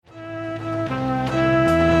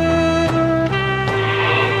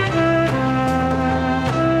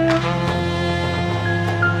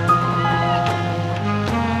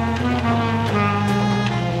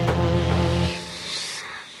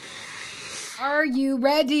Are you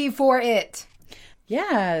ready for it?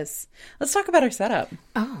 Yes. Let's talk about our setup.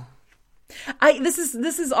 Oh. This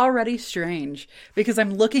is already strange because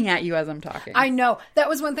I'm looking at you as I'm talking. I know. That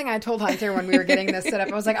was one thing I told Hunter when we were getting this set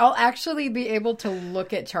up. I was like, I'll actually be able to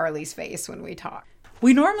look at Charlie's face when we talk.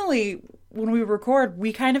 We normally, when we record,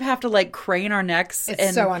 we kind of have to like crane our necks.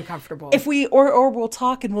 It's so uncomfortable. If we, or we'll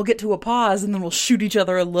talk and we'll get to a pause and then we'll shoot each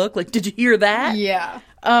other a look like, did you hear that? Yeah.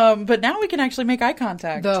 But now we can actually make eye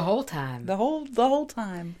contact. The whole time. The whole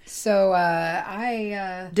time. So,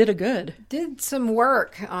 I did some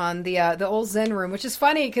work on the old Zen room, which is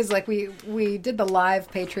funny because like we did the live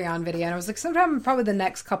Patreon video and I was like, sometime probably the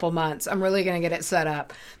next couple months, I'm really going to get it set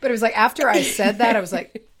up. But it was like, after I said that, I was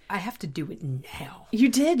like, I have to do it now. You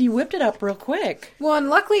did. You whipped it up real quick. Well, and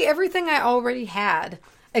luckily everything I already had,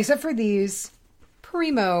 except for these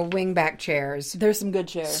primo wingback chairs. There's some good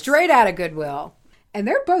chairs. Straight out of Goodwill. And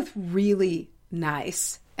they're both really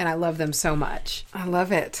nice. And I love them so much. I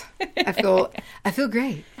love it. I feel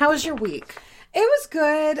great. How was your week? It was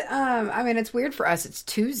good. I mean, it's weird for us. It's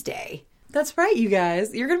Tuesday. That's right, you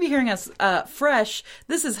guys. You're going to be hearing us fresh.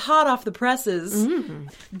 This is hot off the presses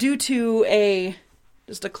due to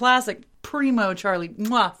just a classic primo Charlie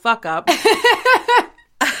fuck up.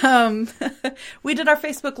 We did our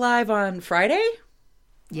Facebook Live on Friday.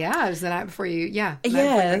 Yeah, it was the night before you. Yeah,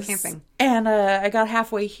 yes. Camping. And I got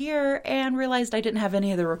halfway here and realized I didn't have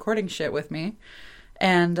any of the recording shit with me,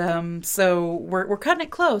 and so we're cutting it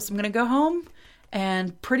close. I'm gonna go home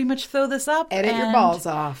and pretty much throw this up. Edit your balls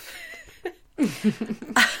off.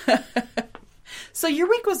 So your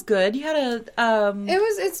week was good. You had a.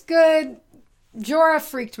 It's good. Jorah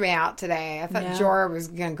freaked me out today. I thought Jorah was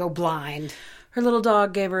gonna go blind. Her little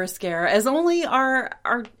dog gave her a scare, as only our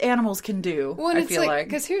animals can do, I feel like.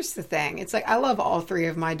 Because here's the thing. It's like, I love all three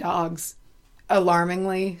of my dogs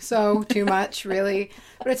alarmingly so, too much, really.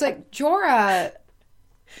 But it's like, Jorah,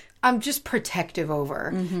 I'm just protective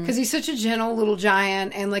over. Because he's such a gentle little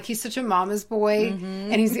giant, and, like, he's such a mama's boy,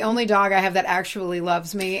 and he's the only dog I have that actually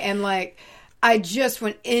loves me. And, like, I just,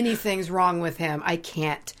 when anything's wrong with him, I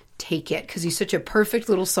can't take it because he's such a perfect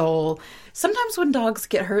little soul. Sometimes when dogs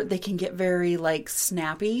get hurt, they can get very, like,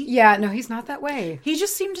 snappy. Yeah, no, he's not that way. He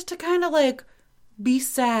just seemed to kind of, like, be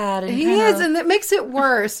sad. And he is, and that makes it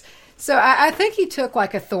worse. So I think he took,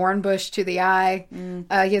 like, a thorn bush to the eye.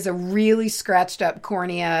 He has a really scratched up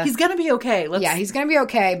cornea. He's going to be okay. Yeah, he's going to be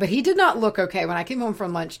okay. But he did not look okay when I came home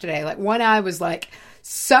from lunch today. Like, one eye was, like,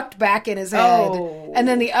 sucked back in his head. Oh. And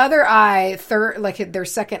then the other eye, their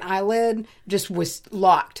second eyelid, just was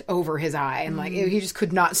locked over his eye. And, like, he just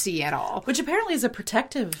could not see at all. Which apparently is a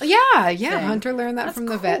protective thing. Hunter learned that from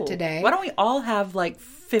the vet today. Why don't we all have, like,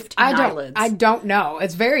 15 eyelids? I don't know.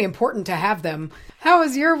 It's very important to have them. How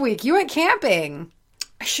was your week? You went camping.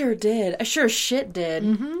 I sure did. I sure shit did.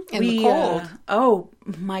 In the cold. Oh,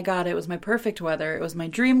 my God. It was my perfect weather. It was my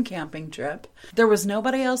dream camping trip. There was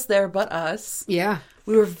nobody else there but us. Yeah.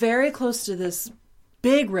 We were very close to this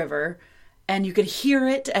big river, and you could hear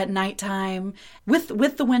it at nighttime.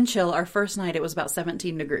 With the wind chill, our first night, it was about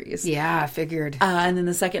 17 degrees. Yeah, I figured. And then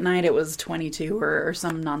the second night, it was 22 or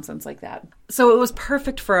some nonsense like that. So it was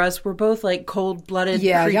perfect for us. We're both, like, cold-blooded creatures.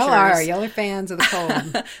 Yeah, y'all are fans of the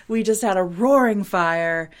cold. We just had a roaring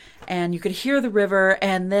fire, and you could hear the river,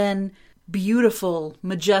 and then beautiful,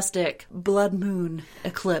 majestic blood moon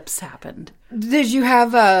eclipse happened. Did you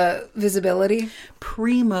have visibility?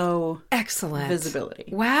 Primo. Excellent. Visibility.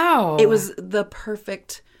 Wow. It was the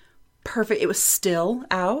perfect. It was still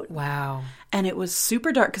out. Wow. And it was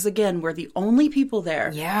super dark because, again, we're the only people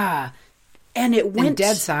there. Yeah. And it went... And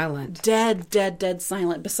dead silent. Dead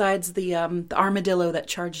silent. Besides the armadillo that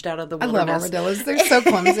charged out of the wilderness. I love armadillos. They're so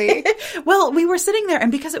clumsy. Well, we were sitting there,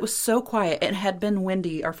 and because it was so quiet, it had been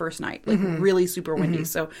windy our first night. Like, really super windy.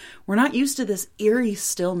 So we're not used to this eerie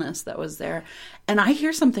stillness that was there. And I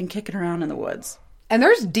hear something kicking around in the woods. And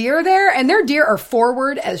there's deer there, and their deer are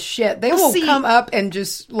forward as shit. They will come up and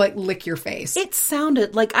just, like, lick your face. It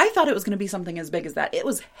sounded like... I thought it was going to be something as big as that. It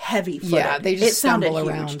was heavy-footed. Yeah, they just stumble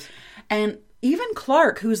around. Huge. And even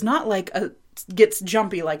Clark, who's not like gets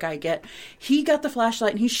jumpy like I get, he got the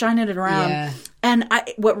flashlight and he's shining it around. Yeah. And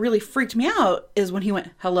what really freaked me out is when he went,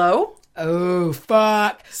 hello? Oh,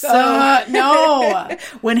 fuck. No.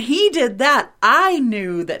 When he did that, I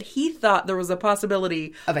knew that he thought there was a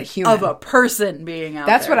possibility of a human, of a person being out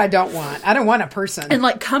there. That's what I don't want. I don't want a person. And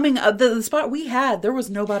like coming up, the spot we had, there was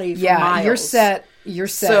nobody for miles. You're set.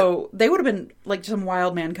 So they would have been like some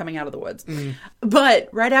wild man coming out of the woods. But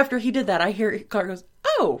right after he did that, I hear Clark goes,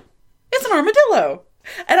 oh, it's an armadillo.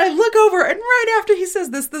 And I look over, and right after he says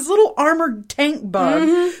this little armored tank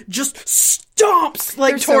bug just stomps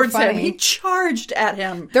like so towards him. funny. He charged at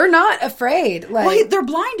him. They're not afraid. Like, Well, they're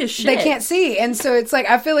blind as shit. they can't see. And so it's like,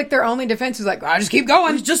 I feel like their only defense is like, I just keep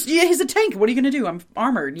going. He's a tank. What are you going to do? I'm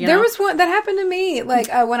armored. You know? There was one that happened to me, like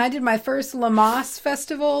when I did my first Lamaze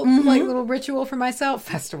festival, like little ritual for myself.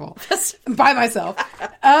 By myself.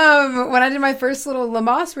 When I did my first little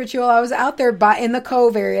Lamaze ritual, I was out there in the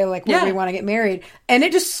Cove area, like where we want to get married, and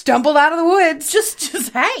it just stumbled out of the woods.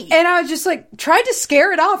 Just hey. And I was just like, tried to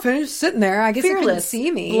scare it off, and it was just sitting there. I guess it couldn't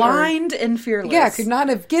see me. Blind and fearless. Yeah, could not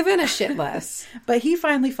have given a shit less. But he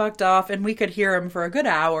finally fucked off, and we could hear him for a good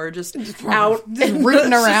hour, just out and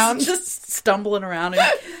rooting around. just stumbling around.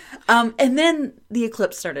 And then the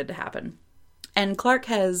eclipse started to happen. And Clark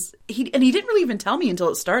he didn't really even tell me until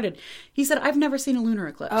it started. He said, I've never seen a lunar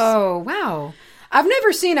eclipse. Oh, wow. I've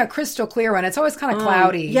never seen a crystal clear one. It's always kind of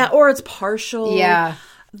cloudy. Yeah, or it's partial. Yeah.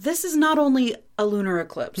 This is not only a lunar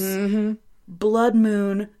eclipse. Mm-hmm. Blood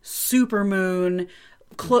moon, super moon,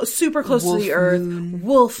 super close to the Earth,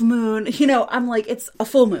 wolf moon. You know, I'm like, it's a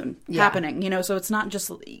full moon happening, you know, so it's not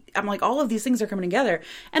just, I'm like, all of these things are coming together.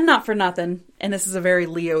 And not for nothing. And this is a very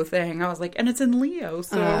Leo thing. I was like, and it's in Leo,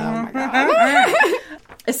 so. Oh, my God.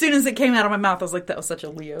 As soon as it came out of my mouth, I was like, that was such a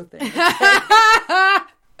Leo thing.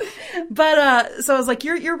 But, so I was like,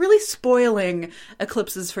 you're really spoiling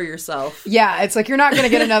eclipses for yourself. Yeah, it's like you're not going to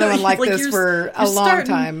get another one like this for a long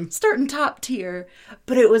time. Starting top tier.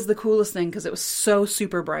 But it was the coolest thing because it was so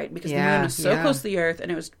super bright because the moon was so close to the Earth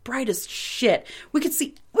and it was bright as shit. We could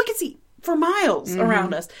see for miles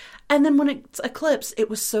around us. And then when it's eclipsed, it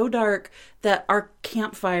was so dark that our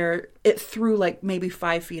campfire, it threw like maybe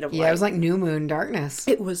 5 feet of light. Yeah, it was like new moon darkness.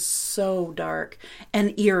 It was so dark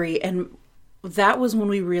and eerie, and that was when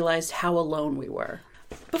we realized how alone we were.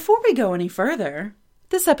 Before we go any further,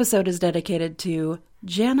 this episode is dedicated to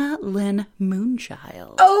Jana Lynn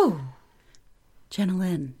Moonchild. Oh! Jana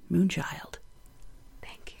Lynn Moonchild.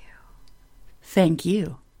 Thank you. Thank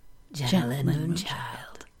you, Jana Lynn Moonchild.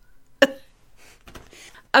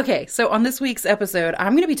 Okay, so on this week's episode,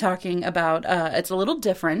 I'm going to be talking about, it's a little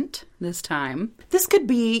different this time. This could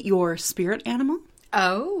be your spirit animal.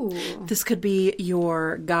 Oh. This could be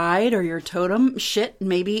your guide or your totem. Shit,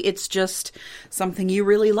 maybe it's just something you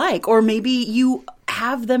really like. Or maybe you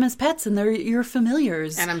have them as pets and they're your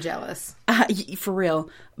familiars. And I'm jealous. For real.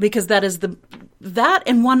 Because that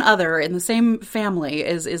and one other in the same family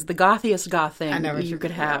is the gothiest goth thing you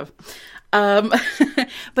could have.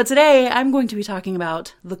 But today I'm going to be talking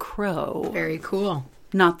about The Crow. Very cool.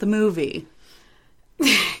 Not the movie.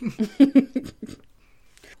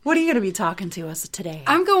 What are you going to be talking to us today?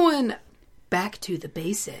 I'm going back to the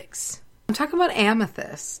basics. I'm talking about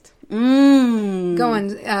amethyst.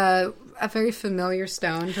 Going a very familiar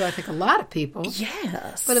stone to I think a lot of people.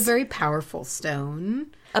 Yes. But a very powerful stone.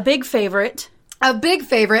 A big favorite. A big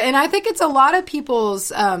favorite. And I think it's a lot of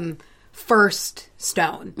people's first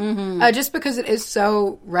stone. Just because it is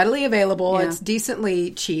so readily available. Yeah. It's decently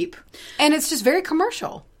cheap. And it's just very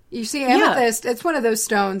commercial. You see amethyst, it's one of those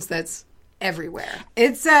stones that's everywhere.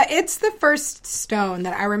 It's the first stone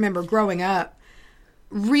that I remember growing up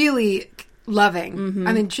really loving.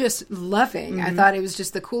 I mean, just loving. I thought it was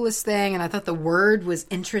just the coolest thing, and I thought the word was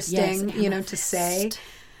interesting, to say.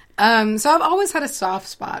 So I've always had a soft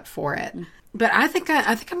spot for it. But I think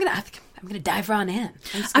I'm gonna dive on in.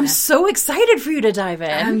 I'm so excited for you to dive in.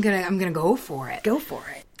 I'm gonna go for it. Go for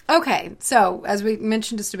it. Okay, so as we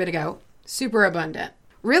mentioned just a bit ago, super abundant.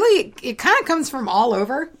 Really, it kind of comes from all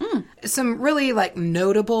over. Some really like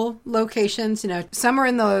notable locations. Some are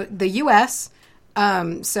in the U.S.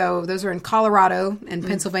 So those are in Colorado and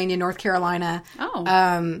Pennsylvania, North Carolina.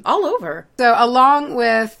 All over. So along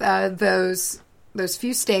with those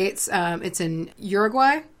few states, it's in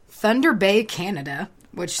Uruguay, Thunder Bay, Canada,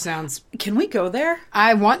 which sounds. Can we go there?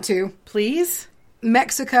 I want to, please.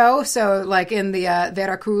 Mexico, so like in the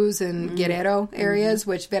Veracruz and Guerrero areas,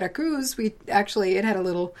 which Veracruz, it had a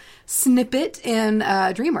little snippet in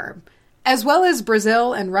Dream Herb, as well as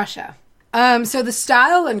Brazil and Russia. So the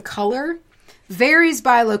style and color varies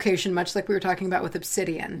by location, much like we were talking about with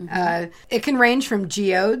obsidian. It can range from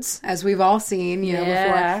geodes, as we've all seen,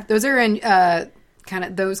 before. Those are in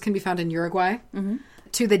those can be found in Uruguay,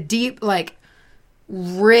 to the deep, like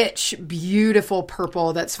rich, beautiful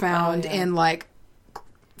purple that's found in like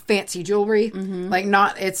fancy jewelry. Like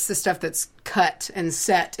it's the stuff that's cut and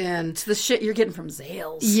set in. It's the shit you're getting from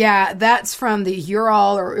Zales. Yeah, that's from the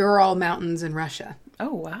Ural Mountains in Russia.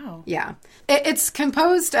 Oh, wow. Yeah. It's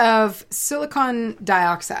composed of silicon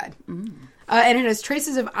dioxide. And it has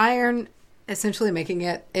traces of iron, essentially making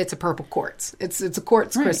it's a purple quartz. It's a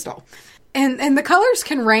quartz crystal. And the colors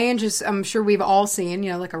can range, as I'm sure we've all seen,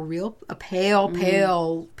 like a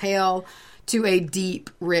pale to a deep,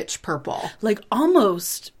 rich purple. Like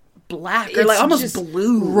almost black or like almost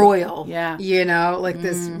blue. Royal. Yeah. You know, like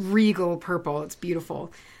this regal purple. It's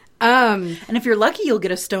beautiful. And if you're lucky, you'll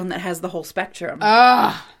get a stone that has the whole spectrum.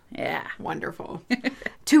 Yeah. Wonderful.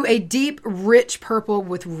 To a deep, rich purple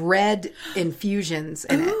with red infusions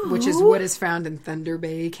in it, which is what is found in Thunder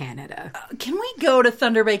Bay, Canada. Can we go to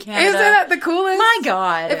Thunder Bay, Canada? Isn't that the coolest? My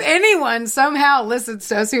God. If anyone somehow listens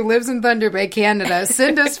to us who lives in Thunder Bay, Canada,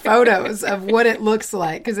 send us photos of what it looks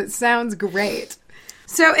like, because it sounds great.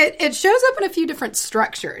 So it shows up in a few different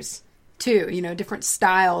structures, too, you know, different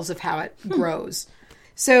styles of how it grows.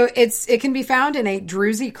 So it can be found in a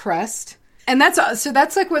druzy crust. And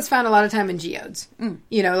that's like what's found a lot of time in geodes.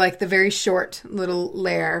 You know, like the very short little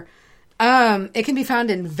layer. It can be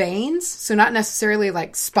found in veins, so not necessarily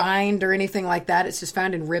like spined or anything like that. It's just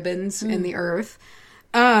found in ribbons in the earth.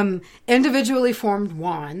 Individually formed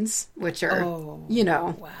wands, which are, you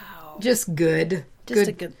know, just good. Just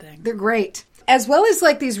a good thing. They're great. As well as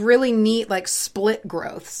like these really neat like split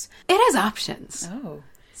growths. It has options. Oh.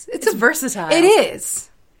 It's versatile. It is.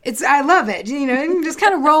 I love it. You know, you can just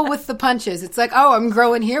kind of roll with the punches. It's like, oh, I'm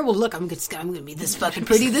growing here. Well, look, I'm going to be this fucking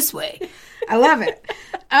pretty this way. I love it.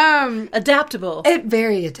 Adaptable.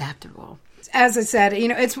 Very adaptable. As I said, you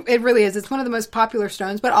know, it really is. It's one of the most popular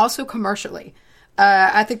stones, but also commercially.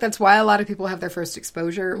 I think that's why a lot of people have their first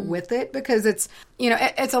exposure with it, because it's, you know,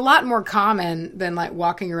 it's a lot more common than like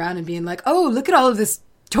walking around and being like, oh, look at all of this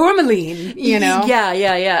tourmaline, you know?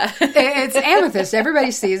 Yeah. It's amethyst.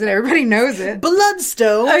 Everybody sees it. Everybody knows it.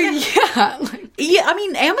 Bloodstone. Yeah. Yeah, I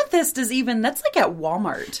mean, amethyst is that's like at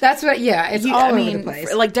Walmart. That's what, it's all over the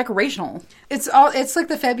place. Like decorational. It's like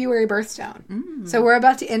the February birthstone. So we're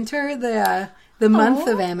about to enter the month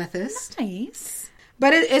of amethyst. Nice.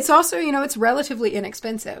 But it's also, you know, it's relatively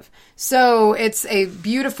inexpensive. So it's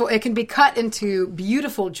it can be cut into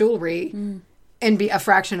beautiful jewelry and be a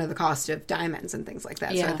fraction of the cost of diamonds and things like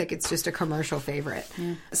that. Yeah. So I think it's just a commercial favorite.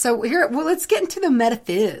 Yeah. So let's get into the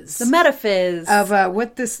metaphyz. The metaphyz. Of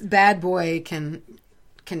what this bad boy can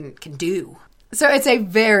do. So it's a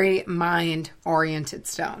very mind-oriented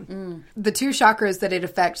stone. The two chakras that it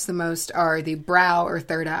affects the most are the brow or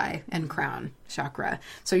third eye and crown chakra.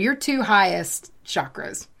 So your two highest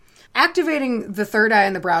chakras. Activating the third eye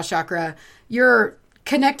and the brow chakra, you're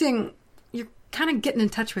kind of getting in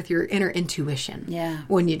touch with your inner intuition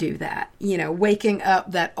when you do that. You know, waking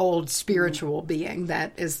up that old spiritual being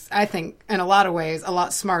that is, I think, in a lot of ways, a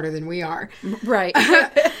lot smarter than we are. Right.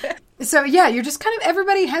 So, you're just kind of,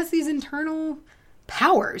 everybody has these internal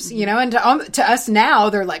powers, you know, and to us now,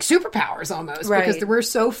 they're like superpowers almost, because we're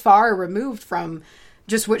so far removed from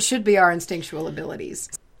just what should be our instinctual abilities.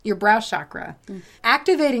 Your brow chakra,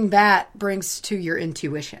 activating that brings to your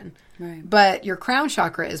intuition, but your crown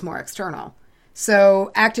chakra is more external.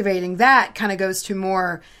 So activating that kind of goes to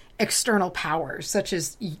more external powers, such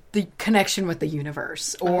as the connection with the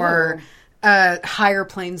universe or higher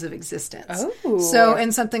planes of existence. So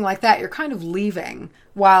in something like that, you're kind of leaving,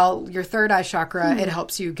 while your third eye chakra, it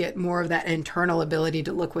helps you get more of that internal ability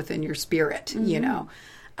to look within your spirit, you know.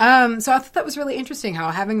 So I thought that was really interesting how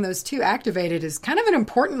having those two activated is kind of an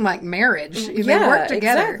important like marriage. They work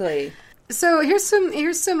together. Exactly. So here's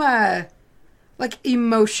some like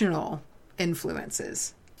emotional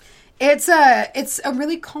influences. It's a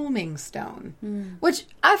really calming stone, which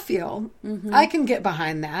I feel I can get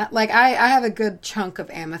behind that. Like I have a good chunk of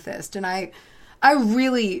amethyst, and I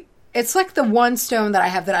really, it's like the one stone that I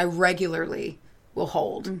have that I regularly will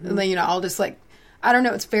hold. And then, you know, I'll just like, I don't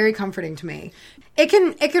know, it's very comforting to me. It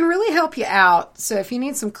can really help you out. So if you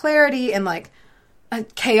need some clarity in like a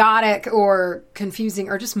chaotic or confusing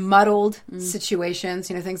or just muddled situations,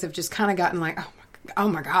 you know, things have just kind of gotten like, oh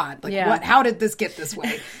my God, like what? How did this get this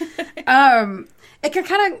way? It can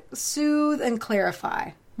kind of soothe and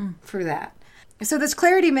clarify for that. So this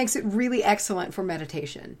clarity makes it really excellent for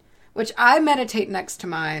meditation, which I meditate next to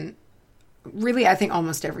mine. Really, I think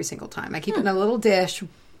almost every single time. I keep it in a little dish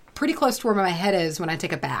pretty close to where my head is when I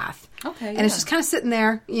take a bath. Okay. And it's just kind of sitting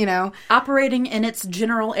there, you know. Operating in its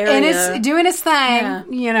general area. And it's doing its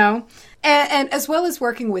thing, you know. And as well as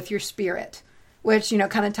working with your spirit, which, you know,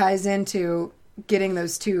 kind of ties into getting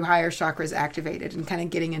those two higher chakras activated and kind of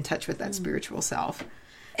getting in touch with that spiritual self.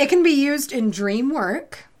 It can be used in dream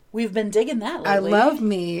work. We've been digging that lately. I love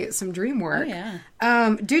me some dream work.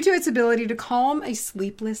 Due to its ability to calm a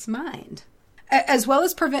sleepless mind, as well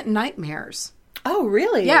as prevent nightmares. Oh,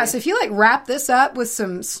 really? Yeah, so if you, like, wrap this up with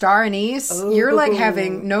some star anise, you're, like,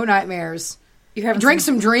 having no nightmares. You're having Drink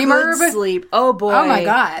some dream herb. Sleep. Oh, boy. Oh, my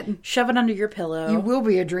God. Shove it under your pillow. You will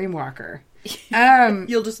be a dream walker.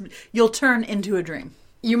 You'll turn into a dream.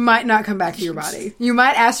 you might not come back to your body. You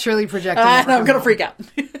might astrally project. I'm going to freak out.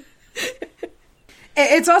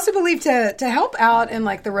 It's also believed to help out in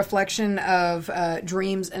like the reflection of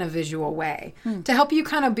dreams in a visual way. To help you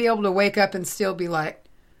kind of be able to wake up and still be like,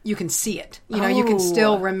 you can see it. You know, you can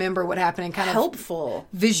still remember what happened and kind of helpful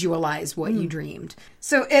visualize what you dreamed.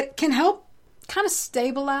 So it can help kind of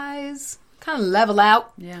stabilize, kind of level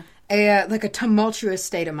out like a tumultuous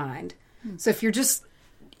state of mind. So if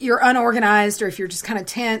you're unorganized, or if you're just kind of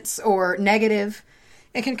tense or negative,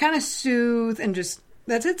 it can kind of soothe and just,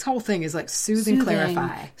 that's its whole thing, is like soothe and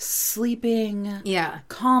clarify. Sleeping. Yeah.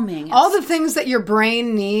 Calming. All the things that your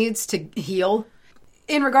brain needs to heal.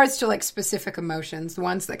 In regards to like specific emotions, the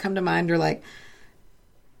ones that come to mind are like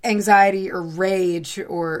anxiety or rage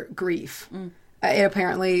or grief.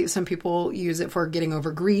 Apparently, some people use it for getting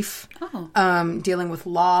over grief, dealing with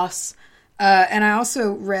loss. And I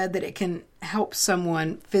also read that it can help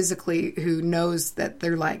someone physically who knows that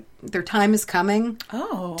their time is coming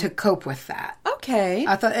to cope with that. Okay.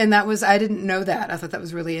 I thought, and I didn't know that. I thought that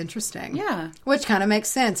was really interesting. Yeah. Which kind of makes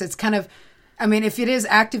sense. It's kind of, I mean, if it is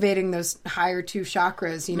activating those higher two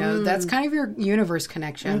chakras, you know, that's kind of your universe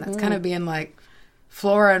connection. That's kind of being like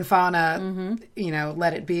flora and fauna, you know,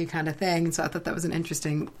 let it be kind of thing. So I thought that was an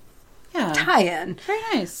interesting tie-in. Very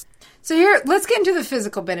nice. So here, let's get into the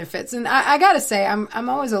physical benefits. And I got to say, I'm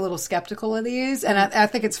always a little skeptical of these. And I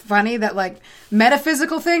think it's funny that, like,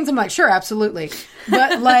 metaphysical things, I'm like, sure, absolutely.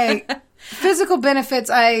 But, like, physical benefits,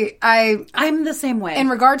 I'm the same way. In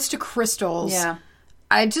regards to crystals,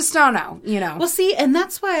 I just don't know, you know. Well, see, and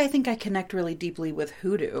that's why I think I connect really deeply with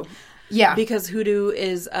hoodoo. Yeah. Because hoodoo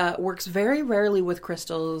works very rarely with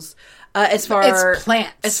crystals as far as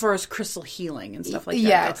plants. As far as crystal healing and stuff like that.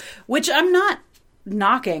 Yeah. Which I'm not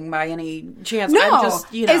knocking by any chance. No, I'm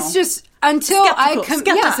just, you know, it's just until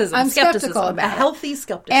skepticism. I'm skeptical about a healthy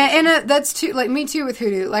skepticism. And that's too, like, me too with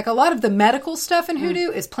hoodoo. Like, a lot of the medical stuff in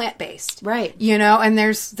hoodoo is plant-based. Right. You know, and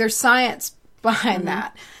there's science behind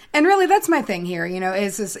that. And really, that's my thing here, you know,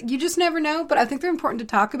 is you just never know, but I think they're important to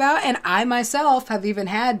talk about. And I myself have even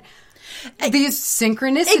had these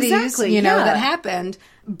synchronicities, you know, that happened.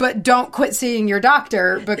 But don't quit seeing your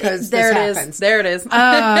doctor because this happens. There it is.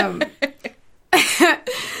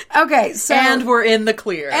 Okay, so... And we're in the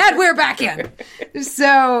clear. And we're back in.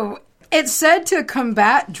 So, it's said to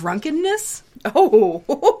combat drunkenness. Oh.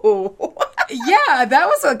 Yeah, that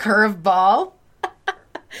was a curveball.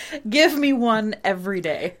 Give me one every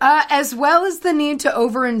day. As well as the need to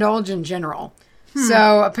overindulge in general.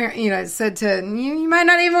 So, apparently, you know, it's said to... You might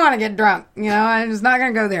not even want to get drunk. You know, I'm just not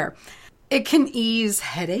going to go there. It can ease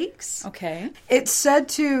headaches. Okay. It's said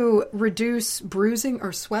to reduce bruising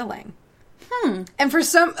or swelling. And for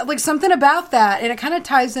something about that, and it kind of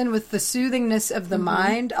ties in with the soothingness of the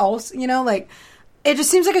mind also, you know, like, it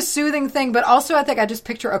just seems like a soothing thing, but also I think I just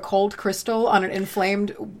picture a cold crystal on an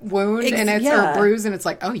inflamed wound or a bruise, and it's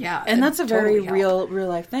like, oh yeah. And that's a very real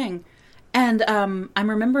life thing. And I'm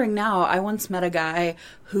remembering now, I once met a guy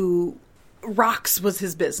who rocks was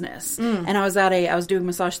his business. And I was doing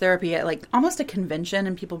massage therapy at like almost a convention,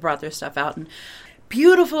 and people brought their stuff out, and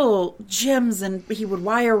beautiful gems, and he would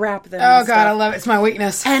wire wrap them. Oh God, I love it. It's my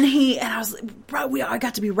weakness. And I was like, I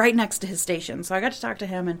got to be right next to his station, so I got to talk to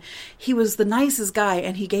him, and he was the nicest guy,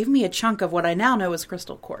 and he gave me a chunk of what I now know is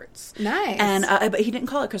crystal quartz. Nice. And but he didn't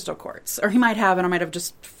call it crystal quartz, or he might have, and I might have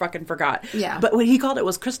just fucking forgot. Yeah. But what he called it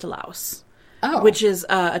was crystalaus. Oh. Which is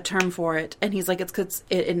a term for it, and he's like,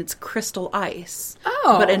 it's crystal ice.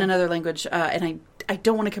 Oh. But in another language, and I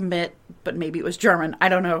don't want to commit, but maybe it was German. I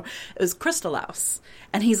don't know. It was crystalaus.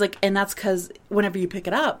 And he's like, and that's because whenever you pick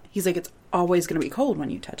it up, he's like, it's always going to be cold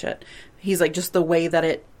when you touch it. He's like, just the way that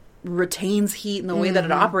it retains heat and the way that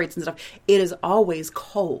it operates and stuff, it is always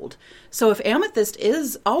cold. So if amethyst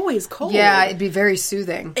is always cold, yeah, it'd be very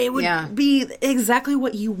soothing. It would be exactly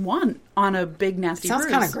what you want on a big nasty bruise.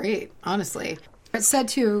 Sounds kind of great, honestly. It's said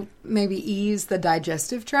to maybe ease the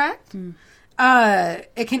digestive tract.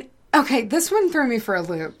 It can. Okay, this one threw me for a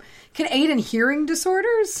loop. Can aid in hearing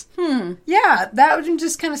disorders. Yeah, that would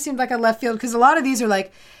just kind of seem like a left field, because a lot of these are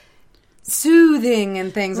like soothing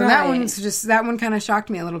and things, and that one kind of shocked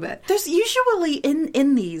me a little bit. There's usually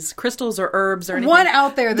in these crystals or herbs or anything, one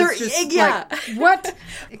out there that's just like, what?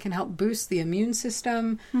 It can help boost the immune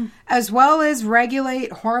system as well as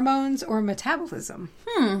regulate hormones or metabolism.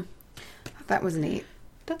 That was neat.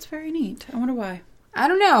 That's very neat. I wonder why. I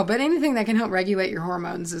don't know, but anything that can help regulate your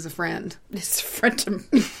hormones is a friend. It's a friend to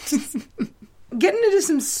me. Getting into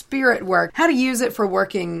some spirit work, how to use it for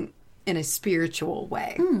working in a spiritual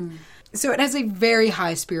way. So it has a very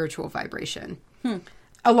high spiritual vibration.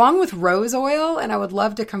 Along with rose oil, and I would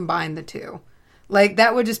love to combine the two. Like,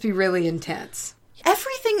 that would just be really intense.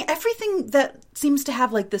 Everything that seems to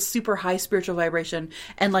have like this super high spiritual vibration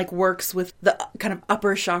and like works with the kind of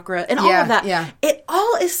upper chakra and all of that. Yeah. It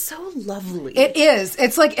all is so lovely. It is.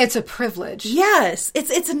 It's like, it's a privilege. Yes.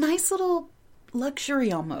 It's a nice little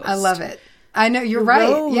luxury almost. I love it. I know, you're right.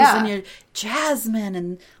 Rose yeah. and your jasmine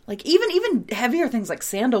and like even heavier things like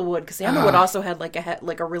sandalwood, because sandalwood also had like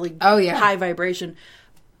a really high vibration.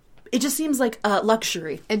 It just seems like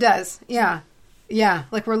luxury. It does. Yeah. Yeah,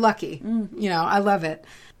 like we're lucky. You know, I love it.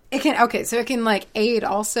 It can like aid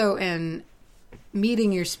also in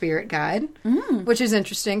meeting your spirit guide, which is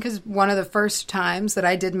interesting because one of the first times that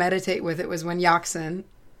I did meditate with it was when Yaxin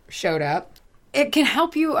showed up. It can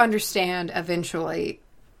help you understand eventually,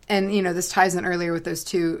 and you know, this ties in earlier with those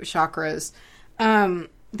 2 chakras,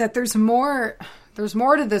 that there's more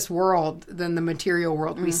to this world than the material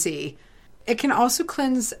world we see. It can also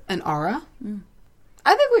cleanse an aura.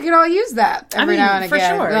 I think we can all use that every now and again. For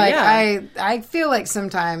sure, like, yeah. I feel like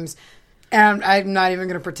sometimes, and I'm not even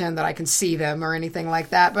going to pretend that I can see them or anything like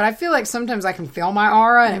that, but I feel like sometimes I can feel my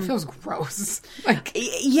aura and it feels gross. Like,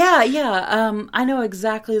 yeah. I know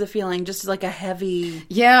exactly the feeling. Just like a heavy...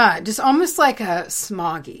 Yeah, just almost like a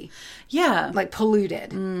smoggy. Yeah. Like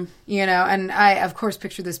polluted. You know, and I, of course,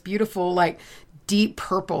 picture this beautiful, like, deep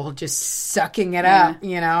purple just sucking it up,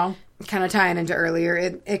 you know? Kind of tying into earlier.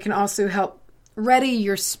 It can also help ready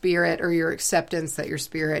your spirit or your acceptance that your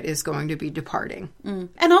spirit is going to be departing. And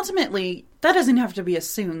ultimately, that doesn't have to be a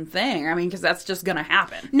soon thing. I mean, because that's just going to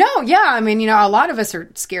happen. No, yeah. I mean, you know, a lot of us are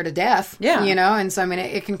scared to death. Yeah. You know, and so, I mean,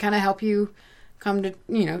 it can kind of help you come to,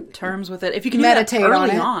 you know, terms with it. If you can meditate do that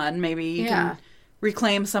early on maybe you can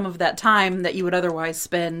reclaim some of that time that you would otherwise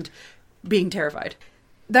spend being terrified.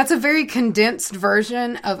 That's a very condensed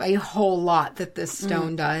version of a whole lot that this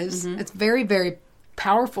stone does. It's very, very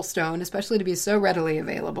powerful stone, especially to be so readily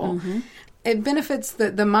available. It benefits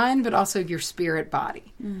the mind, but also your spirit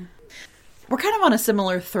body. We're kind of on a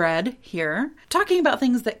similar thread here, talking about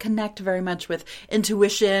things that connect very much with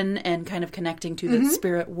intuition and kind of connecting to the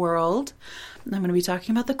spirit world. I'm going to be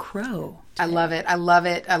talking about the crow today. I love it. I love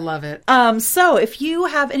it. I love it. So if you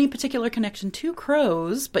have any particular connection to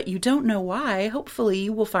crows, but you don't know why, hopefully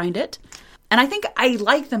you will find it. And I think I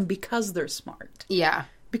like them because they're smart. Yeah.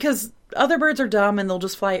 Because other birds are dumb and they'll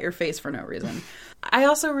just fly at your face for no reason. I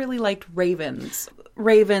also really liked ravens.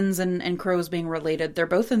 Ravens and crows being related. They're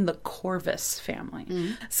both in the Corvus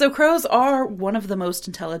family. So crows are one of the most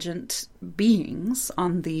intelligent beings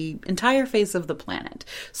on the entire face of the planet.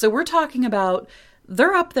 So we're talking about,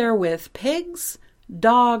 they're up there with pigs,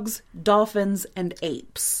 dogs, dolphins, and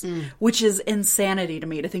apes, which is insanity to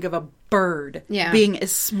me to think of a bird being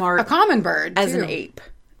as smart, a common bird, as an ape.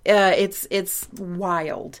 It's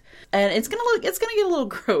wild, and it's gonna get a little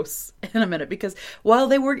gross in a minute because while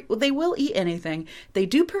they will eat anything, they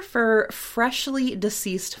do prefer freshly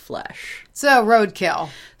deceased flesh. So roadkill.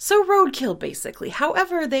 Basically.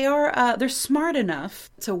 However, they're smart enough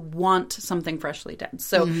to want something freshly dead.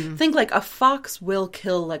 So think like a fox will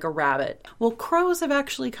kill like a rabbit. Well, crows have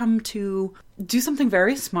actually come to do something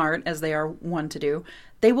very smart, as they are one to do.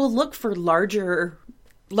 They will look for larger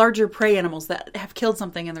prey animals that have killed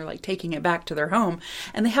something and they're like taking it back to their home.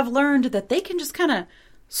 And they have learned that they can just kind of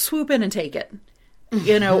swoop in and take it,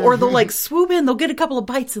 you know, or they'll like swoop in, they'll get a couple of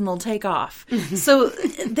bites and they'll take off. So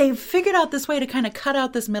they've figured out this way to kind of cut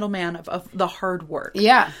out this middleman of the hard work.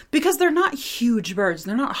 Yeah. Because they're not huge birds.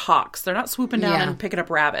 They're not hawks. They're not swooping down and picking up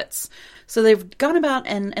rabbits. So they've gone about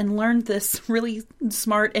and learned this really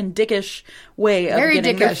smart and dickish way of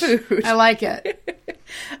getting their food. I like it.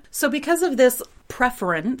 So because of this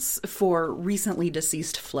preference for recently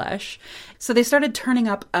deceased flesh, so they started turning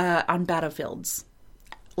up on battlefields,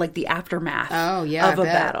 like the aftermath of a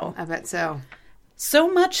battle. I bet so.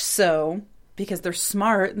 So much so, because they're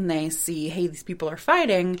smart and they see, hey, these people are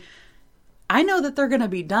fighting, I know that they're going to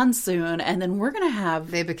be done soon, and then we're going to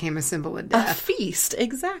have... They became a symbol of death. A feast,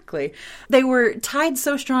 exactly. They were tied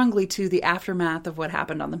so strongly to the aftermath of what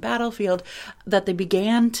happened on the battlefield that they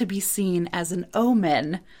began to be seen as an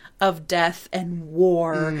omen of death and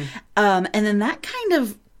war. And then that kind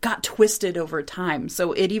of got twisted over time.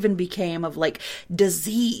 So it even became of like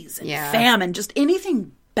disease and famine, just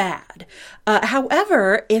anything bad.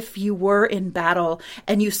 However, if you were in battle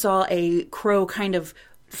and you saw a crow kind of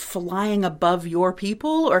flying above your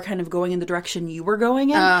people or kind of going in the direction you were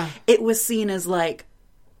going in, it was seen as like,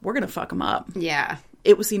 we're going to fuck them up. Yeah.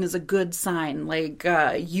 It was seen as a good sign, like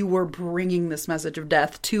you were bringing this message of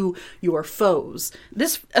death to your foes.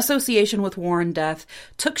 This association with war and death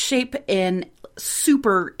took shape in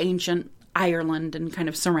super ancient Ireland and kind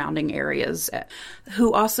of surrounding areas,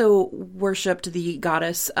 who also worshipped the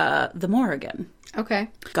goddess, the Morrigan. Okay.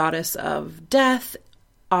 Goddess of death,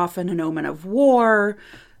 often an omen of war,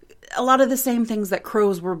 a lot of the same things that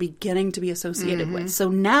crows were beginning to be associated with. So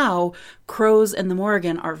now crows and the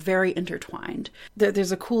Morrigan are very intertwined.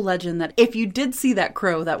 There's a cool legend that if you did see that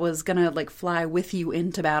crow that was going to like fly with you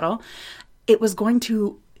into battle, it was going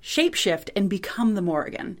to shapeshift and become the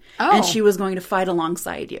Morrigan. Oh. And she was going to fight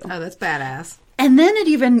alongside you. Oh, that's badass. And then it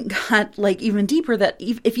even got like even deeper that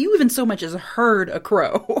if you even so much as heard a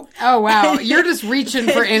crow. Oh, wow. You're just reaching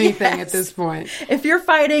for anything at this point. If you're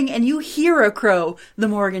fighting and you hear a crow, the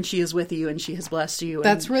Morrigan, she is with you and she has blessed you.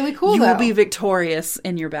 That's really cool, You though. will be victorious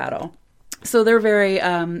in your battle. So they're very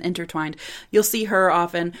intertwined. You'll see her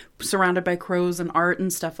often surrounded by crows and art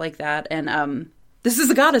and stuff like that. And this is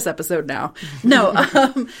a goddess episode now. No,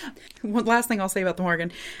 one last thing I'll say about the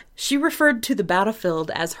Morrigan. She referred to the battlefield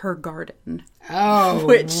as her garden. Oh,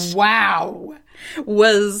 which wow.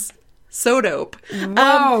 Was so dope.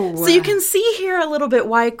 Whoa. So you can see here a little bit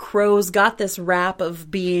why crows got this rap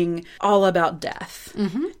of being all about death.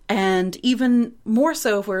 Mm-hmm. And even more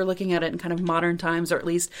so if we're looking at it in kind of modern times, or at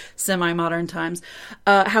least semi-modern times,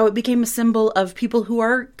 how it became a symbol of people who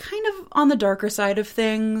are kind of on the darker side of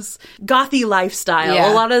things. Gothy lifestyle.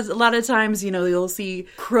 Yeah. A lot of times, you know, you'll see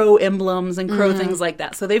crow emblems and crow things like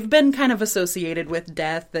that. So they've been kind of associated with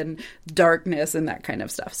death and darkness and that kind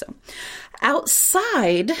of stuff. So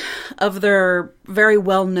outside of their very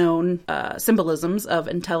well-known symbolisms of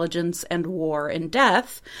intelligence and war and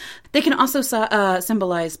death, they can also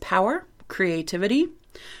symbolize power, creativity,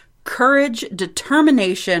 courage,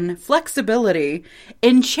 determination, flexibility,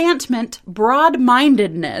 enchantment,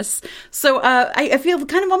 broad-mindedness. So I feel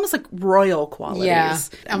kind of almost like royal qualities. Yeah,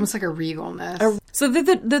 almost like a regalness. So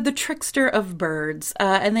they're the trickster of birds,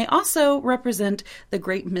 and they also represent the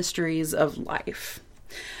great mysteries of life.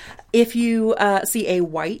 If you see a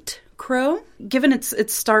white crow, given its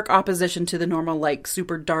stark opposition to the normal, like,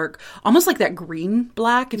 super dark, almost like that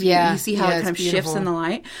green-black, if you see how it kind of shifts in the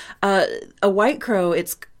light. A white crow,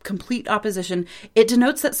 its complete opposition, it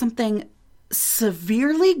denotes that something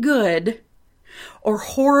severely good or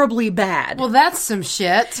horribly bad. Well, that's some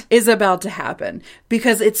shit. Is about to happen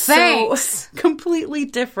because it's Thanks. so completely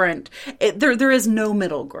different. There is no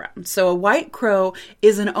middle ground. So a white crow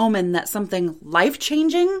is an omen that something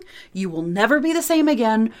life-changing, you will never be the same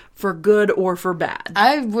again for good or for bad.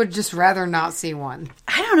 I would just rather not see one.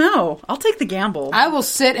 I don't know. I'll take the gamble. I will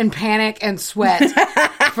sit and panic and sweat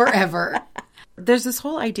forever. There's this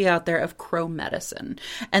whole idea out there of crow medicine,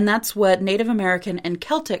 and that's what Native American and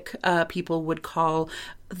Celtic people would call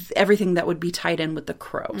everything that would be tied in with the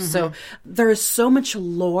crow. Mm-hmm. So there is so much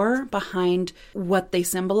lore behind what they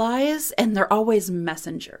symbolize, and they're always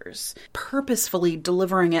messengers, purposefully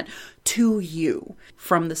delivering it to you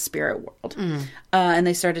from the spirit world. And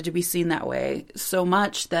they started to be seen that way so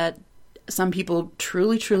much that some people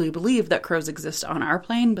truly, truly believe that crows exist on our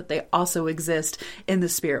plane, but they also exist in the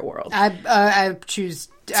spirit world. I like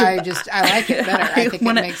it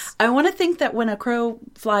better. I want to think that when a crow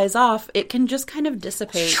flies off, it can just kind of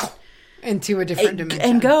dissipate into a different dimension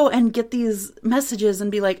and go and get these messages and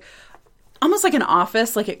be like, almost like an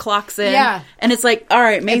office, like it clocks in. Yeah. And it's like, all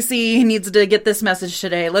right, Macy needs to get this message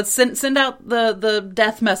today. Let's send out the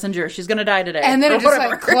death messenger. She's going to die today. And then it just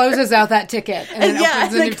like closes out that ticket. And then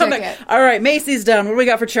opens a new ticket. Back. All right, Macy's done. What do we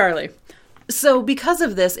got for Charlie? So because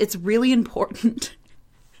of this, it's really important.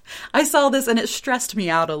 I saw this and it stressed me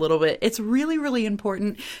out a little bit. It's really, really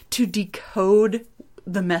important to decode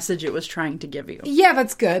the message it was trying to give you. Yeah,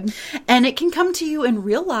 that's good. And it can come to you in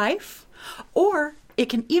real life, or it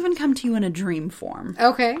can even come to you in a dream form.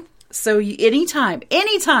 Okay. So anytime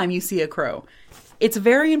you see a crow, it's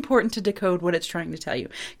very important to decode what it's trying to tell you.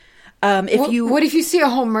 What if you see a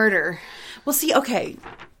whole murder? Well, see, okay,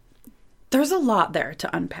 there's a lot there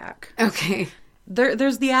to unpack. Okay.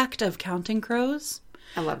 There's the act of counting crows.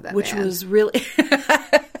 I love that. Which was really...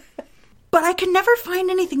 But I could never find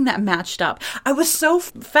anything that matched up. I was so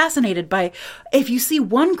fascinated by, if you see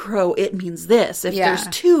one crow, it means this. If there's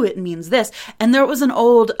two, it means this. And there was an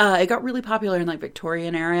old, it got really popular in like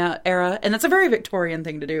Victorian era. And that's a very Victorian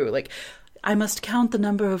thing to do. Like, I must count the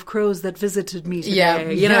number of crows that visited me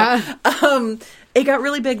today. You know? It got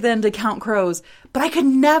really big then to count crows. But I could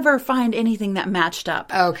never find anything that matched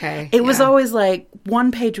up. Okay. It was always like,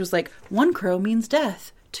 one page was like, one crow means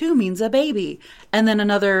death. Two means a baby. And then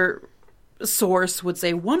another source would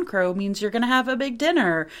say one crow means you're going to have a big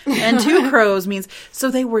dinner, and two crows means, so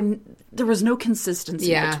there was no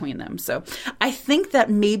consistency between them. So I think that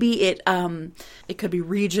maybe it could be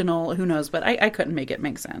regional, who knows, but I couldn't make it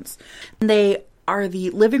make sense. And they are the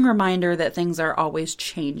living reminder that things are always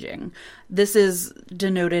changing. This is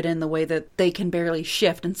denoted in the way that they can barely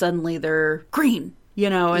shift and suddenly they're green,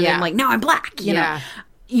 and then like, now I'm black, you know.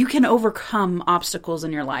 You can overcome obstacles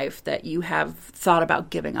in your life that you have thought about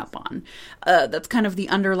giving up on. That's kind of the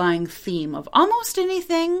underlying theme of almost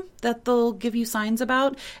anything that they'll give you signs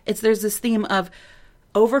about. There's this theme of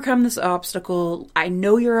overcome this obstacle. I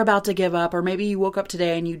know you're about to give up, or maybe you woke up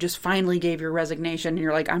today and you just finally gave your resignation and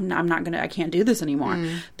you're like, I can't do this anymore.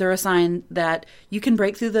 They're a sign that you can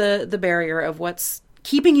break through the barrier of what's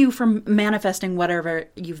keeping you from manifesting whatever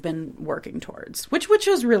you've been working towards, which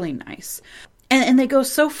was really nice. And they go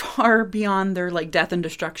so far beyond their like death and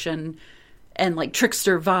destruction and like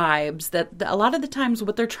trickster vibes that a lot of the times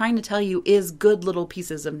what they're trying to tell you is good little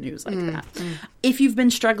pieces of news like that. If you've been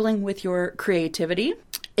struggling with your creativity,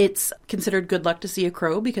 it's considered good luck to see a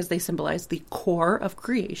crow because they symbolize the core of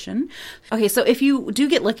creation. Okay, so if you do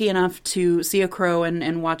get lucky enough to see a crow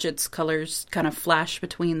and watch its colors kind of flash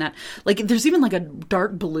between that, like there's even like a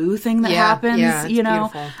dark blue thing that happens,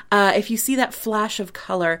 beautiful. If you see that flash of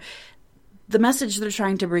color, the message they're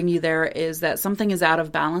trying to bring you there is that something is out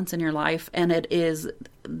of balance in your life, and it is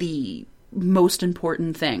the most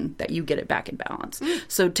important thing that you get it back in balance.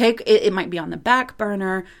 So it might be on the back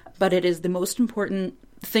burner, but it is the most important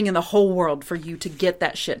thing in the whole world for you to get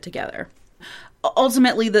that shit together.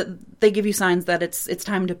 Ultimately, they give you signs that it's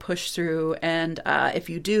time to push through, and if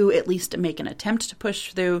you do at least make an attempt to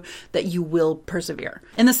push through, that you will persevere.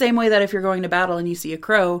 In the same way that if you're going to battle and you see a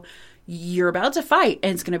crow, you're about to fight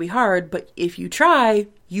and it's going to be hard, but if you try,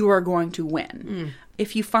 you are going to win.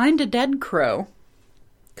 If you find a dead crow,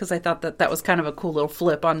 because I thought that was kind of a cool little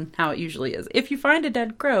flip on how it usually is. If you find a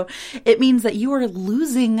dead crow, it means that you are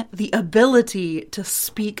losing the ability to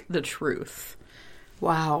speak the truth.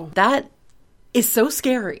 Wow. That is so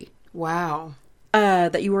scary. Wow.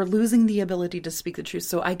 That you are losing the ability to speak the truth.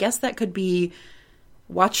 So I guess that could be,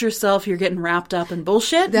 watch yourself, you're getting wrapped up in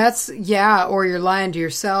bullshit. Or you're lying to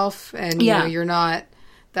yourself and you know, you're not.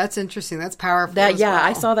 That's interesting. That's powerful. Well.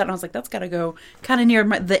 I saw that and I was like, that's got to go kind of near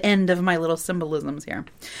the end of my little symbolisms here.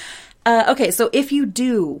 Okay, so if you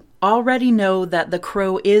do already know that the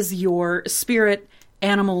crow is your spirit,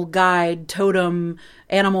 animal guide, totem,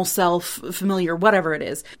 animal self, familiar, whatever it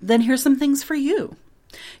is, then here's some things for you.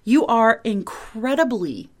 You are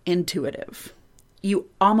incredibly intuitive. You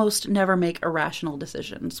almost never make irrational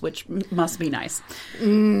decisions, which must be nice.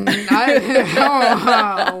 Wow.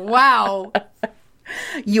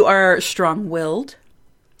 You are strong-willed.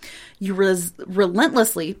 You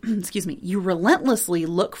relentlessly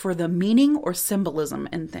look for the meaning or symbolism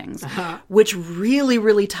in things, which really,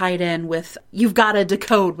 really tied in with you've got to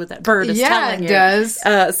decode what that bird is telling you. Yeah, it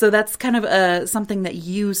does. So that's kind of something that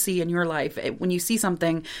you see in your life. When you see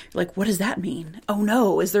something, you're like, what does that mean? Oh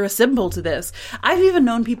no, is there a symbol to this? I've even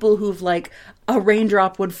known people who've like, a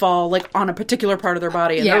raindrop would fall like on a particular part of their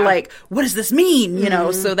body and they're like, what does this mean? You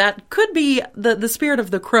know, so that could be the spirit of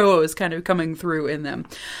the crow is kind of coming through in them.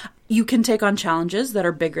 You can take on challenges that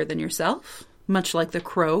are bigger than yourself, much like the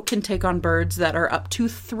crow can take on birds that are up to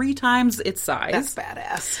 3 times its size. That's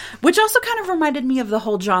badass. Which also kind of reminded me of the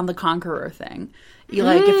whole John the Conqueror thing.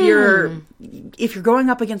 Like if you're going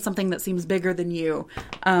up against something that seems bigger than you,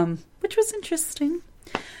 which was interesting.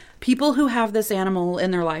 People who have this animal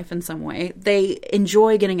in their life in some way, they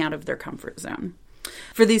enjoy getting out of their comfort zone.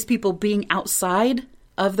 For these people, being outside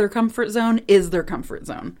of their comfort zone is their comfort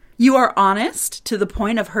zone. You are honest to the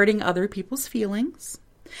point of hurting other people's feelings.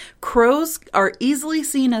 Crows are easily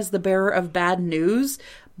seen as the bearer of bad news,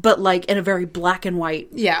 but like in a very black and white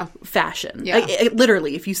fashion. Yeah.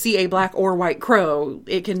 Literally, if you see a black or white crow,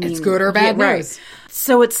 it can mean... It's good or bad news. Right.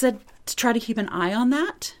 So it said to try to keep an eye on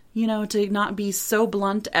that, you know, to not be so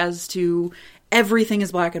blunt as to everything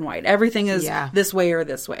is black and white. Everything is this way or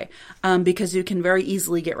this way. Because you can very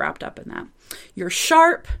easily get wrapped up in that. You're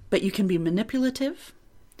sharp, but you can be manipulative.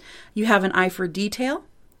 You have an eye for detail.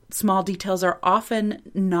 Small details are often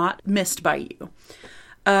not missed by you.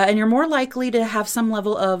 And you're more likely to have some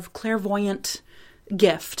level of clairvoyant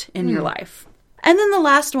gift in your life. And then the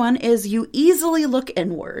last one is you easily look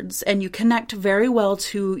inwards and you connect very well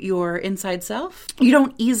to your inside self. You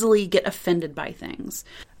don't easily get offended by things.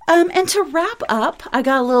 And to wrap up, I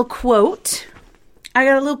got a little quote. I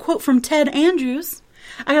got a little quote from Ted Andrews.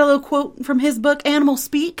 I got a little quote from his book, Animal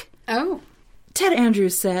Speak. Oh. Ted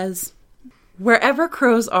Andrews says, "Wherever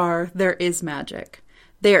crows are, there is magic.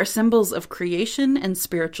 They are symbols of creation and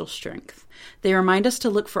spiritual strength. They remind us to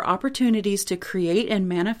look for opportunities to create and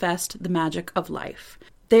manifest the magic of life.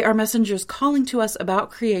 They are messengers calling to us about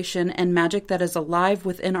creation and magic that is alive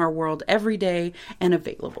within our world every day and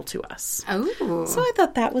available to us. Oh. So I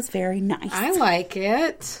thought that was very nice. I like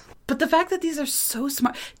it. But the fact that these are so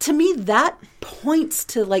smart, to me, that points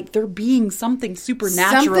to, like, there being something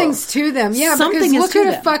supernatural. Something's to them. Yeah, Something because is look to at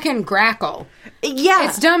a them. fucking grackle. Yeah.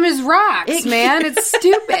 It's dumb as rocks, man. It's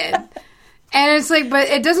stupid. And it's like, but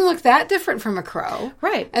it doesn't look that different from a crow.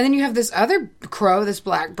 Right. And then you have this other crow, this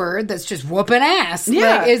blackbird, that's just whooping ass.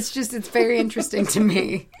 Yeah. Like, it's very interesting to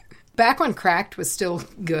me. Back when Cracked was still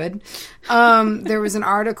good, there was an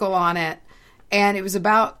article on it, and it was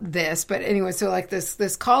about this. But anyway, so like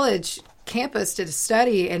this college campus did a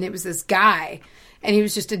study, and it was this guy, and he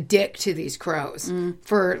was just a dick to these crows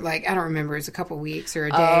for, like, I don't remember, it was a couple weeks or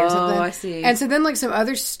a day or something. Oh, I see. And so then, like, some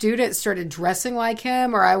other students started dressing like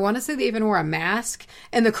him, or I want to say they even wore a mask,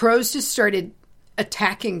 and the crows just started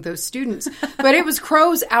attacking those students. But it was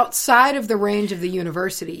crows outside of the range of the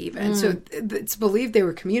university even. So it's believed they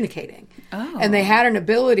were communicating. Oh. And they had an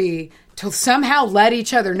ability to somehow let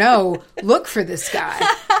each other know, look for this guy.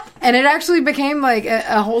 And it actually became like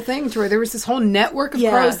a whole thing to where there was this whole network of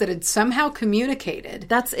crows that had somehow communicated.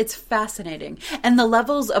 It's fascinating. And the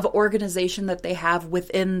levels of organization that they have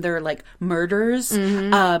within their, like, murders,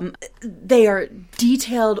 they are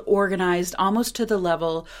detailed, organized, almost to the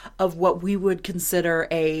level of what we would consider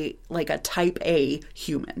a type A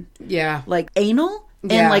human. Yeah. Like anal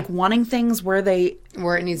and like wanting things where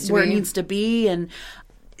it needs to be. And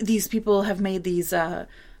these people have made these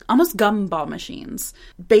almost gumball machines.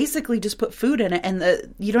 Basically just put food in it, and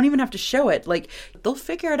you don't even have to show it. Like, they'll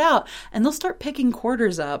figure it out, and they'll start picking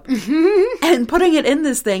quarters up and putting it in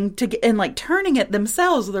this thing and like turning it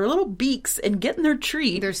themselves with their little beaks and getting their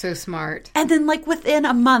treat. They're so smart. And then, like, within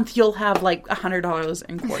a month, you'll have like $100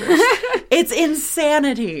 in quarters. It's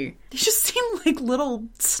insanity. They just seem like little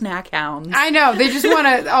snack hounds. I know. They just want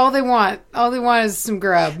to, all they want is some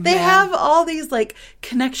grub. They have all these, like,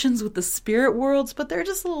 connections with the spirit worlds, but they're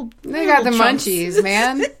just They got the chunks. munchies,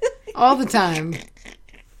 man. All the time.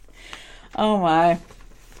 Oh, my.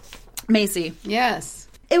 Macy. Yes.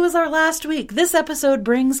 It was our last week. This episode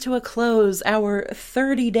brings to a close our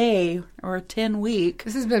 30-day or 10-week.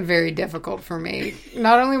 This has been very difficult for me.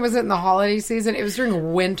 Not only was it in the holiday season, it was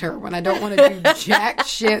during winter when I don't want to do jack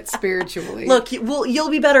shit spiritually. Look, you'll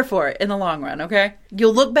be better for it in the long run, okay?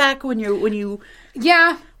 You'll look back when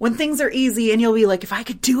things are easy, and you'll be like, if I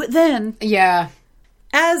could do it then. Yeah.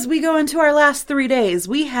 As we go into our last 3 days,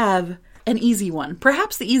 we have an easy one.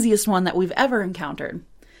 Perhaps the easiest one that we've ever encountered.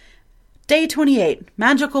 Day 28,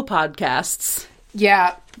 magical podcasts.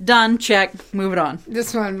 Yeah. Done, check, move it on.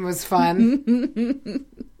 This one was fun.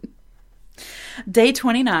 Day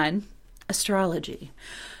 29, astrology.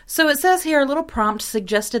 So it says here, a little prompt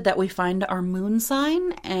suggested that we find our moon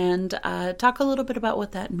sign and talk a little bit about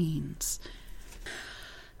what that means.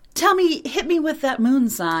 Hit me with that moon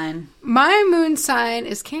sign. My moon sign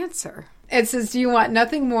is Cancer. It says, do you want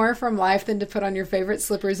nothing more from life than to put on your favorite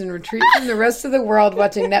slippers and retreat from the rest of the world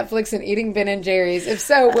watching Netflix and eating Ben & Jerry's? If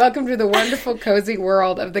so, welcome to the wonderful, cozy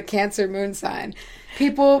world of the Cancer moon sign.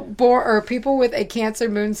 People with a Cancer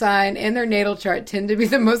moon sign in their natal chart tend to be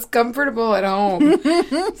the most comfortable at home.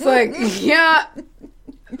 It's like, yeah,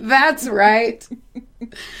 that's right.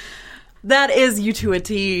 That is you to a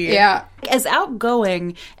T. Yeah. As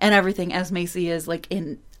outgoing and everything as Macy is, like,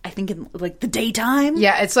 in the daytime.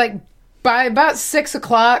 Yeah, it's like, by about 6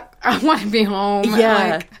 o'clock, I want to be home.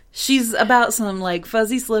 Yeah. She's about some, like,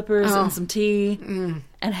 fuzzy slippers and some tea and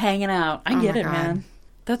hanging out. I get it, God. Man.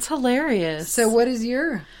 That's hilarious. So what is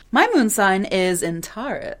your... My moon sign is in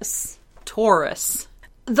Taurus.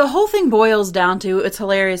 The whole thing boils down to, it's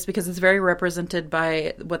hilarious because it's very represented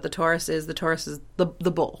by what the Taurus is. The Taurus is the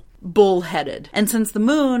bull. Bull-headed. And since the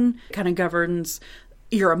moon kind of governs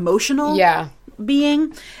your emotional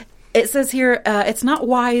being... It says here, it's not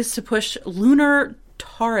wise to push lunar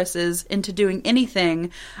Tauruses into doing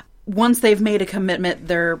anything. Once they've made a commitment,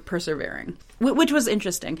 they're persevering. Which was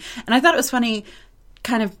interesting. And I thought it was funny,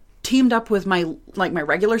 kind of teamed up with my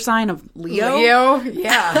regular sign of Leo.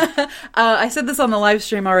 Yeah. I said this on the live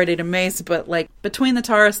stream already to Mace, but, like, between the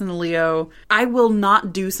Taurus and the Leo, I will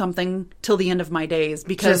not do something till the end of my days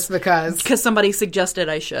because somebody suggested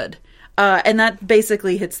I should. And that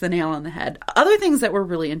basically hits the nail on the head. Other things that were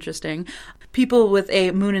really interesting. People with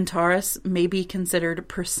a moon in Taurus may be considered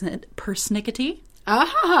persnickety.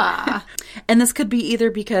 Ah. And this could be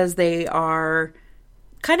either because they are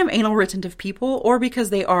kind of anal retentive people or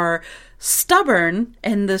because they are stubborn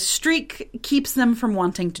and the streak keeps them from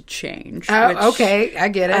wanting to change. Okay. I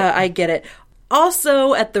get it. I get it.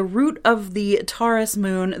 Also, at the root of the Taurus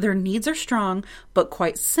moon, their needs are strong, but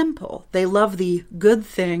quite simple. They love the good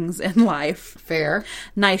things in life. Fair.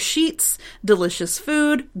 Nice sheets, delicious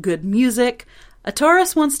food, good music. A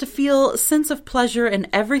Taurus wants to feel a sense of pleasure in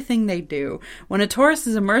everything they do. When a Taurus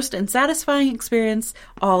is immersed in satisfying experience,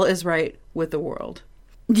 all is right with the world.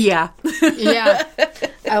 Yeah. Yeah.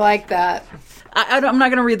 I like that. I'm not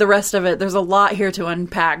going to read the rest of it. There's a lot here to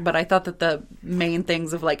unpack, but I thought that the main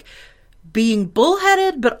things of like being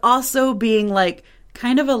bullheaded, but also being like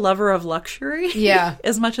kind of a lover of luxury. Yeah.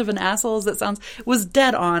 As much of an asshole as it sounds, was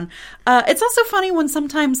dead on. It's also funny when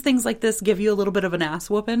sometimes things like this give you a little bit of an ass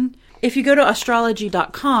whooping. If you go to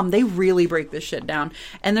astrology.com, they really break this shit down.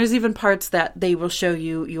 And there's even parts that they will show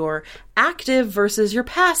you your active versus your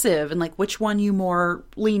passive and like which one you more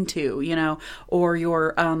lean to, you know, or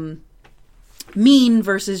your, mean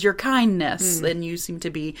versus your kindness than you seem to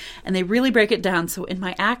be. And they really break it down. So in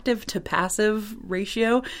my active to passive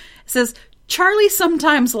ratio, it says, Charlie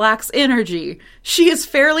sometimes lacks energy. She is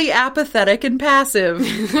fairly apathetic and passive,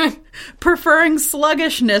 preferring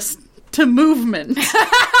sluggishness to movement.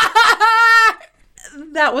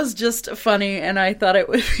 That was just funny, and I thought it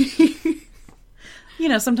would be... You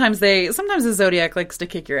know, sometimes the Zodiac likes to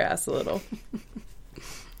kick your ass a little.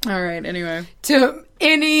 All right, anyway. To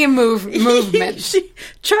any movement.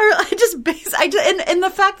 Charlie, and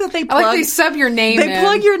the fact that they plug... I like they sub your name in. They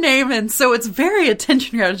plug your name in, so it's very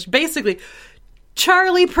attention grabbing. Basically,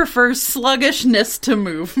 Charlie prefers sluggishness to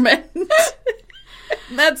movement.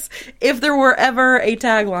 That's if there were ever a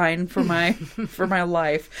tagline for my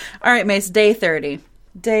life. All right, Mace, day 30.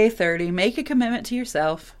 Day 30. Make a commitment to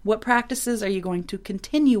yourself. What practices are you going to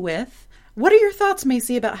continue with? What are your thoughts,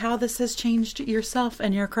 Macy, about how this has changed yourself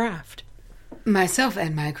and your craft? Myself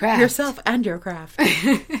and my craft. Yourself and your craft.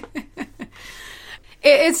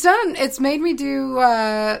 It's made me do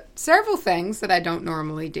several things that I don't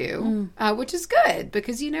normally do, which is good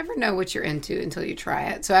because you never know what you're into until you try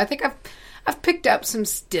it. So I think I've picked up some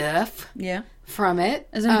stuff from it.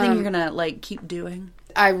 Is there anything you're going to like keep doing?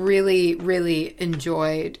 I really, really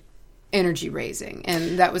enjoyed energy raising.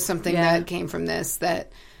 And that was something that came from this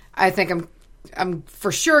that I think I'm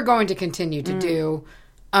for sure going to continue to do.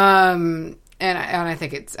 And I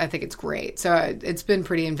think it's great. So it's been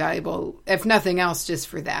pretty invaluable, if nothing else, just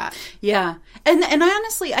for that. Yeah. And I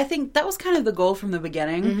honestly, I think that was kind of the goal from the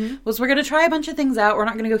beginning, was we're going to try a bunch of things out. We're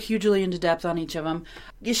not going to go hugely into depth on each of them.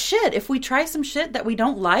 Shit, if we try some shit that we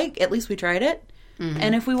don't like, at least we tried it.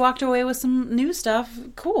 And if we walked away with some new stuff,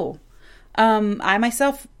 cool. I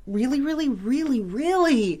myself really, really, really,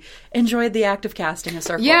 really enjoyed the act of casting a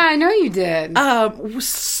circle. Yeah, I know you did.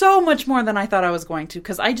 So much more than I thought I was going to,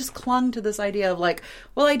 because I just clung to this idea of like,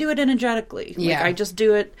 well, I do it energetically. Yeah. Like, I just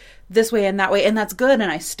do it this way and that way, and that's good,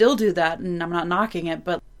 and I still do that, and I'm not knocking it,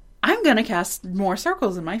 but I'm going to cast more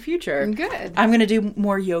circles in my future. Good. I'm going to do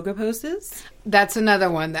more yoga poses. That's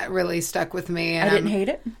another one that really stuck with me. And I didn't hate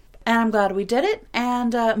it. And I'm glad we did it.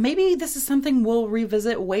 And maybe this is something we'll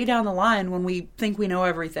revisit way down the line when we think we know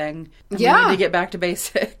everything. And we need to get back to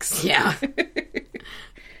basics. Yeah.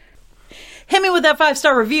 Hit me with that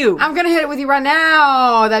 5-star review. I'm going to hit it with you right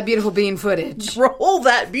now. That beautiful bean footage. Roll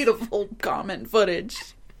that beautiful comment footage.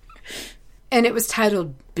 And it was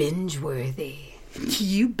titled Binge-Worthy.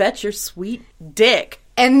 You bet your sweet dick.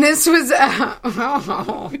 And this was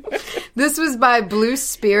this was by Blue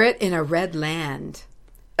Spirit in a Red Land.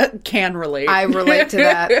 Can relate. I relate to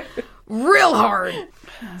that real hard.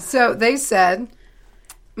 So they said,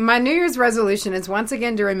 my New Year's resolution is once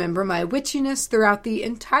again to remember my witchiness throughout the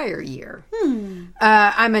entire year.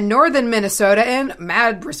 I'm in northern Minnesota, and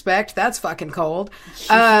mad respect, that's fucking cold.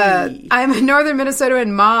 I'm a northern Minnesotan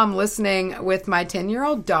mom listening with my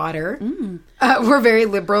 10-year-old daughter. We're very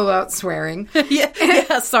liberal about swearing.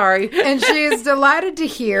 yeah, sorry. And she is delighted to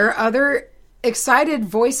hear other excited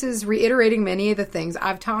voices reiterating many of the things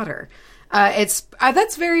I've taught her.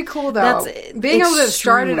 That's very cool, though. Being able to have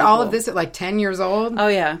started all of this at like 10 years old. Oh,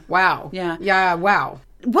 yeah. Wow. Yeah. Wow.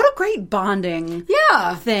 What a great bonding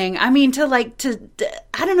thing. I mean,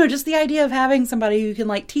 I don't know, just the idea of having somebody who can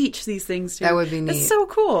like teach these things to. That would be neat. It's so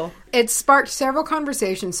cool. It's sparked several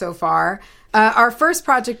conversations so far. Our first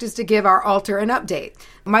project is to give our altar an update.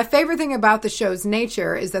 My favorite thing about the show's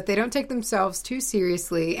nature is that they don't take themselves too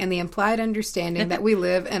seriously and the implied understanding that we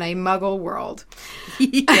live in a muggle world.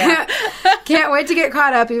 Can't wait to get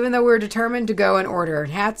caught up, even though we're determined to go in order.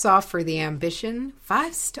 Hats off for the ambition.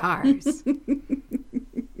 5 stars.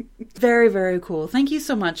 Very, very cool. Thank you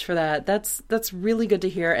so much for that. That's really good to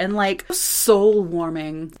hear. And like soul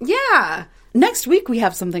warming. Yeah. Next week we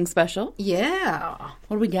have something special. Yeah.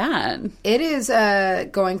 What do we got? It is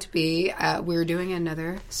going to be, we're doing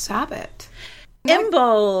another Sabbath.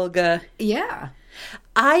 Imbolg. Yeah.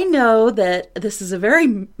 I know that this is a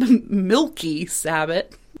very milky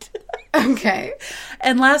Sabbath. Okay.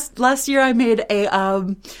 And last year I made a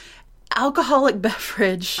alcoholic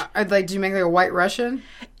beverage. Did you make like a White Russian?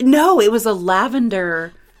 No, it was a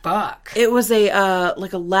lavender. Fuck. It was a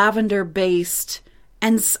like a lavender based,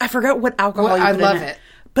 and I forgot what alcohol you put in it. I love it.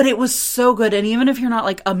 But it was so good, and even if you're not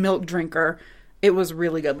like a milk drinker, it was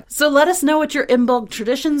really good. So let us know what your Imbolg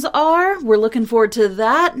traditions are. We're looking forward to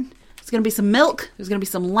that. There's going to be some milk. There's going to be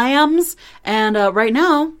some lambs. And right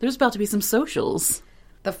now, there's about to be some socials.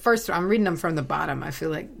 The first one, I'm reading them from the bottom. I feel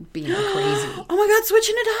like being crazy. Oh my God,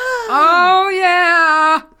 switching it up. Oh,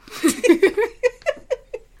 yeah.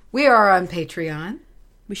 We are on Patreon.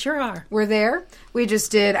 We sure are. We're there. We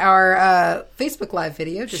just did our Facebook Live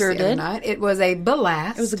video just Sure the other did. night. It was a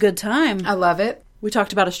blast. It was a good time. I love it. We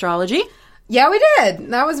talked about astrology. Yeah, we did.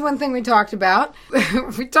 That was one thing we talked about.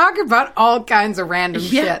 We talk about all kinds of random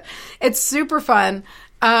shit. It's super fun.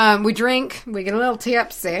 We drink. We get a little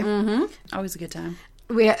tipsy. Mm-hmm. Always a good time.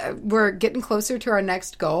 We're getting closer to our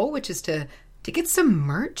next goal, which is to get some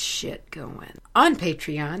merch shit going. On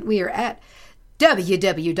Patreon, we are at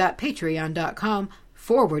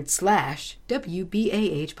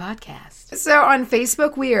www.patreon.com/WBAH podcast. So on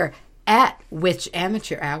Facebook, we are at Witch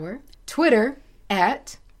Amateur Hour. Twitter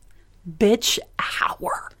at Bitch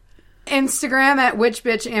Hour. Instagram at Witch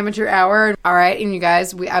Bitch Amateur Hour. All right, and you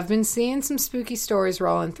guys, I've been seeing some spooky stories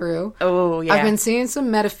rolling through. Oh, yeah. I've been seeing some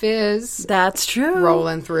metaphiz That's true.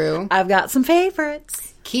 rolling through. I've got some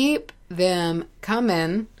favorites. Keep them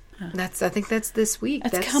coming. I think that's this week.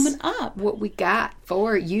 That's coming up. What we got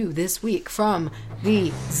for you this week from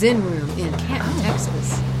the Zen Room in Canton,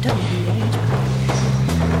 Texas. WBAH.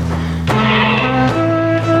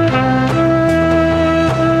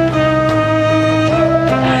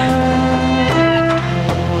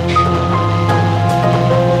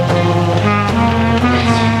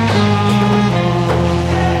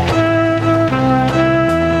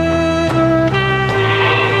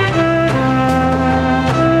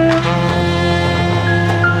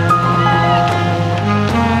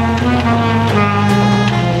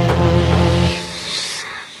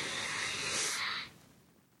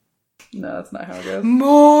 No, that's not how it goes.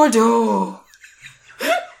 Mordo!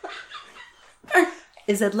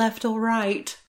 Is it left or right?